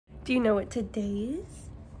Do you know what today is?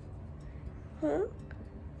 Huh?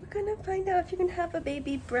 We're gonna find out if you can have a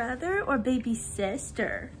baby brother or baby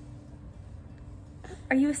sister.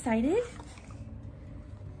 Are you excited?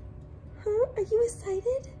 Huh? Are you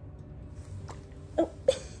excited? Oh.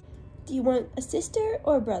 Do you want a sister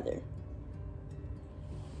or a brother?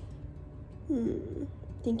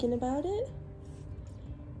 Thinking about it?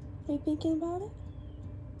 Are you thinking about it?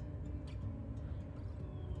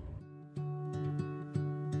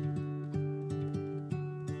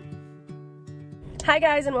 Hi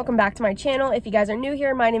guys, and welcome back to my channel. If you guys are new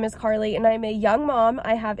here, my name is Carly and I'm a young mom.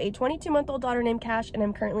 I have a 22-month-old daughter named Kash and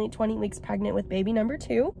I'm currently 20 weeks pregnant with baby number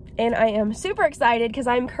 2. And I am super excited because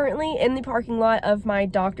I'm currently in the parking lot of my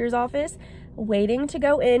doctor's office waiting to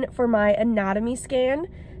go in for my anatomy scan.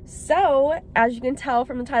 So, as you can tell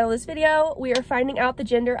from the title of this video, we are finding out the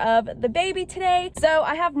gender of the baby today. So,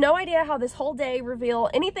 I have no idea how this whole day reveal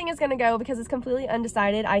anything is going to go because it's completely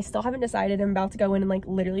undecided. I still haven't decided. I'm about to go in like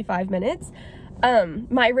literally 5 minutes.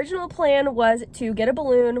 My original plan was to get a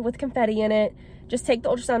balloon with confetti in it, just take the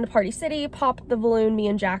ultrasound to Party City, pop the balloon, me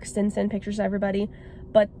and Jackson send pictures to everybody.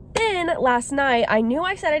 But then last night, I knew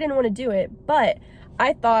I said I didn't want to do it, but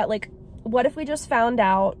I thought, like, what if we just found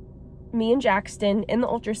out, me and Jackson in the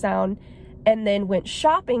ultrasound, and then went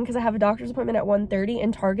shopping because I have a doctor's appointment at 1:30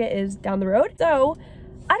 and Target is down the road. So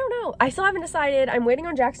I don't know. I still haven't decided. I'm waiting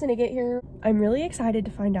on Jackson to get here. I'm really excited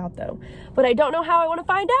to find out though, but I don't know how I want to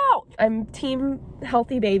find out. I'm team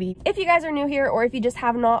healthy baby. If you guys are new here or if you just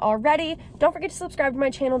have not already, don't forget to subscribe to my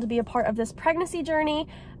channel to be a part of this pregnancy journey.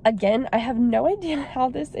 Again, I have no idea how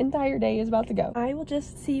this entire day is about to go. I will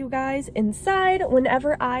just see you guys inside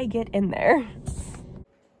whenever I get in there.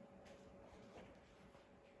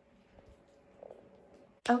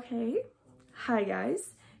 Okay, hi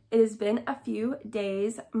guys. It has been a few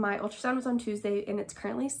days. My ultrasound was on Tuesday and it's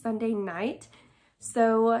currently Sunday night.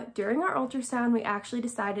 So during our ultrasound, we actually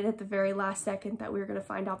decided at the very last second that we were gonna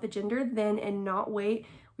find out the gender then and not wait.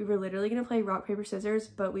 We were literally gonna play rock, paper, scissors,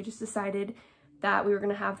 but we just decided that we were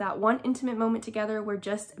gonna have that one intimate moment together where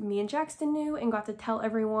just me and Jackson knew and got to tell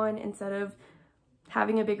everyone instead of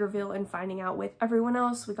having a big reveal and finding out with everyone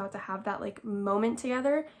else. We got to have that like moment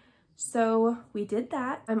together. So we did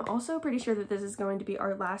that. I'm also pretty sure that this is going to be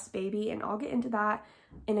our last baby and I'll get into that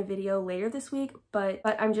in a video later this week, but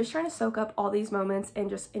I'm just trying to soak up all these moments and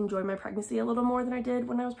just enjoy my pregnancy a little more than I did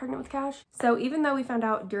when I was pregnant with Kash. So even though we found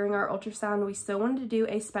out during our ultrasound, we still wanted to do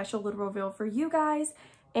a special little reveal for you guys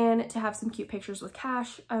and to have some cute pictures with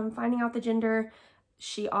Kash. Finding out the gender,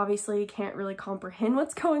 she obviously can't really comprehend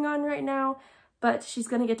what's going on right now, but she's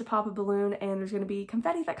gonna get to pop a balloon and there's gonna be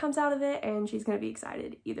confetti that comes out of it and she's gonna be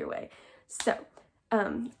excited either way. So,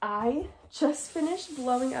 I just finished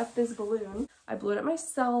blowing up this balloon. I blew it up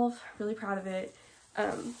myself, really proud of it.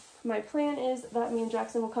 My plan is that me and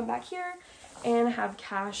Jackson will come back here and have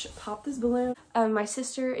Kash pop this balloon. My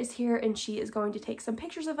sister is here and she is going to take some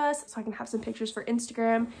pictures of us so I can have some pictures for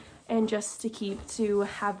Instagram and just to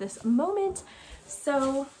have this moment.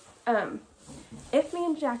 So, if me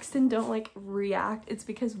and Jackson don't like react, it's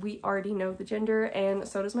because we already know the gender and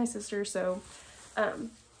so does my sister. So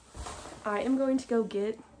I am going to go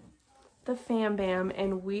get the fam bam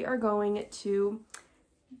and we are going to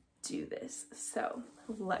do this. So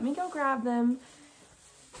let me go grab them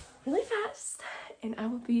really fast and I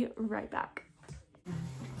will be right back.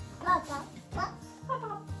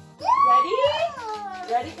 Ready?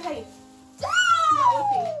 Ready? Hey,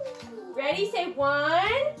 ready? Say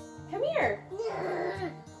one. Come here.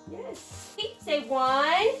 Yes. Say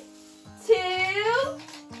 1, 2, 3.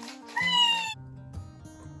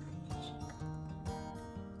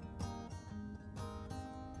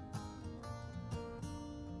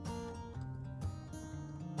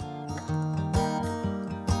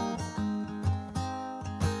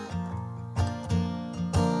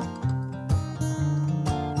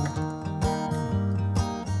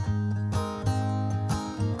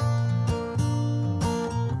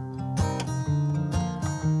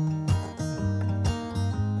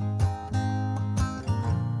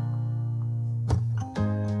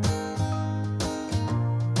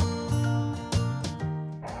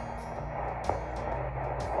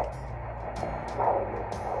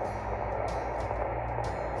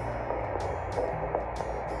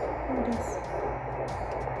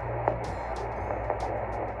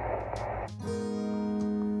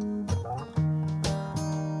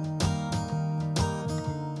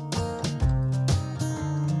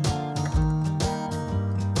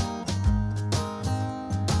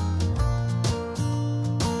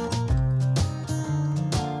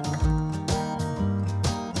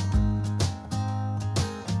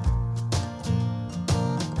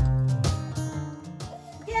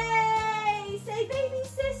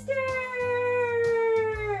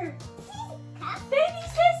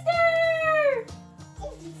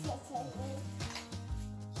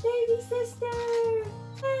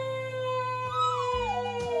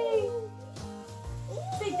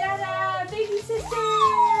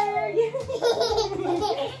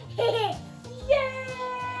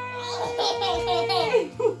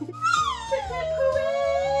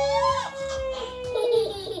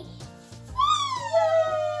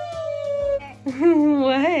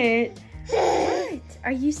 What? What?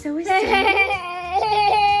 Are you so excited? Hey,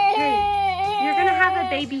 you're gonna have a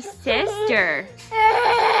baby sister.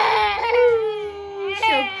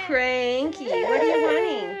 So cranky. What are you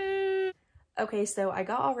wanting? Okay, so I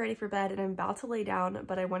got all ready for bed and I'm about to lay down,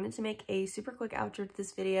 but I wanted to make a super quick outro to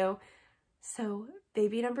this video. So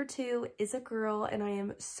baby number 2 is a girl and I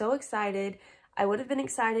am so excited. I would have been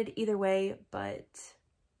excited either way, but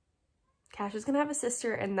Kash is gonna have a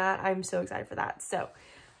sister and that I'm so excited for that. So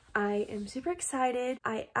I am super excited.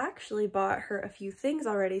 I actually bought her a few things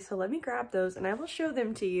already, so let me grab those and I will show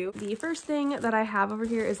them to you. The first thing that I have over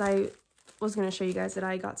here is I was gonna show you guys that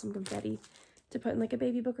I got some confetti to put in like a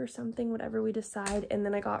baby book or something, whatever we decide. And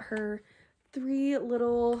then I got her 3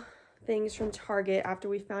 little things from Target after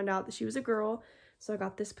we found out that she was a girl. So I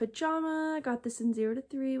got this pajama, I got this in 0 to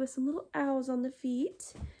 3 with some little owls on the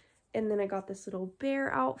feet. And then I got this little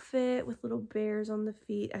bear outfit with little bears on the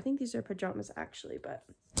feet. I think these are pajamas actually, but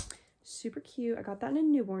super cute. I got that in a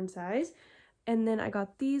newborn size. And then I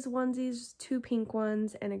got these onesies, 2 pink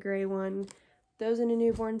ones and a gray one. Those in a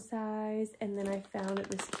newborn size. And then I found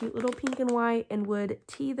this cute little pink and white and wood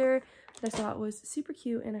teether that I thought was super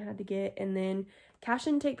cute and I had to get. And then Kash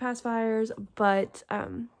didn't take pacifiers, but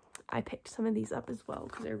I picked some of these up as well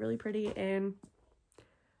because they're really pretty and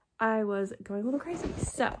I was going a little crazy.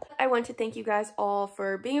 So I want to thank you guys all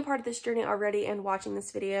for being a part of this journey already and watching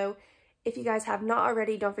this video. If you guys have not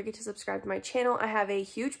already, don't forget to subscribe to my channel. I have a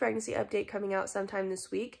huge pregnancy update coming out sometime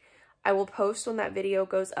this week. I will post when that video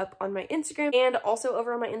goes up on my Instagram and also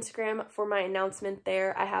over on my Instagram for my announcement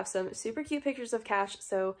there. I have some super cute pictures of Kash,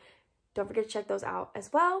 so don't forget to check those out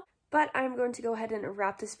as well. But I'm going to go ahead and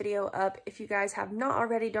wrap this video up. If you guys have not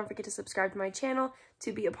already, don't forget to subscribe to my channel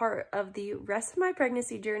to be a part of the rest of my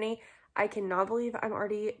pregnancy journey. I cannot believe I'm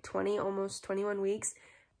already 20, almost 21 weeks,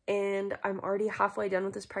 and I'm already halfway done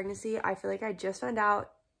with this pregnancy. I feel like I just found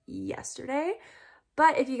out yesterday.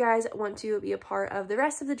 But if you guys want to be a part of the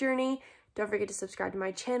rest of the journey, don't forget to subscribe to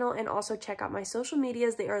my channel and also check out my social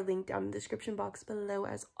medias. They are linked down in the description box below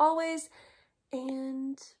as always.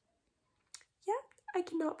 And yeah, I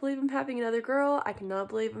cannot believe I'm having another girl. I cannot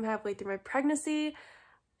believe I'm halfway through my pregnancy.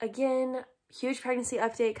 Again, huge pregnancy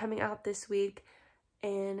update coming out this week.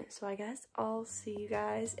 And so I guess I'll see you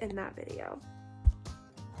guys in that video.